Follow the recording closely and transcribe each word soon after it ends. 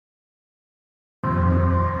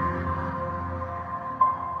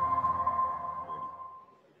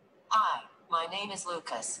My name is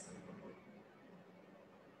Lucas.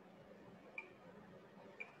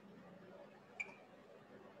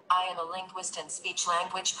 I am a linguist and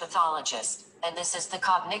speech-language pathologist, and this is the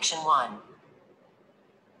Cognixion ONE.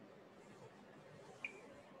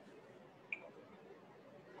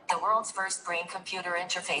 The world's first brain-computer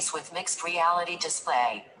interface with mixed reality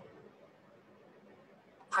display.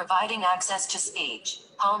 Providing access to speech,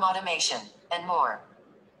 home automation, and more.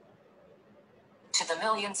 To the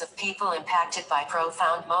millions of people impacted by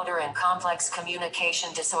profound motor and complex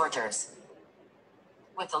communication disorders.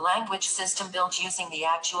 With a language system built using the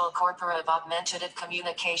actual corpora of augmentative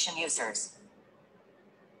communication users.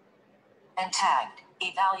 And tagged,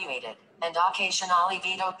 evaluated, and occasionally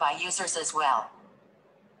vetoed by users as well.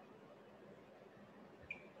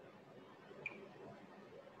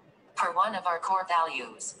 For one of our core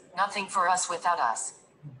values, nothing for us without us.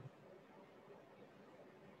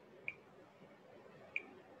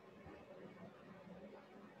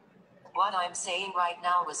 What I'm saying right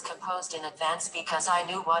now was composed in advance because I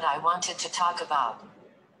knew what I wanted to talk about.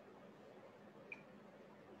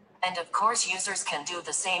 And of course users can do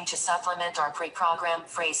the same to supplement our pre-programmed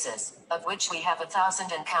phrases, of which we have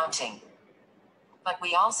 1,000 and counting. But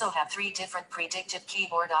we also have 3 different predictive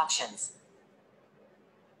keyboard options.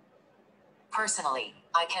 Personally,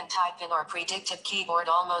 I can type in our predictive keyboard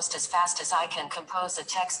almost as fast as I can compose a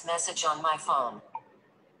text message on my phone.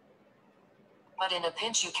 But in a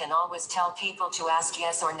pinch you can always tell people to ask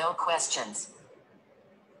yes or no questions.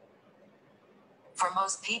 For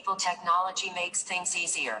most people technology makes things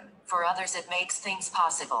easier, for others it makes things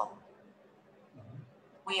possible.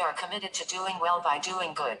 We are committed to doing well by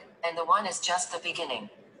doing good, and the one is just the beginning.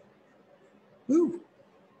 Woo!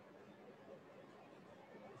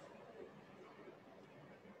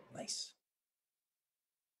 Nice.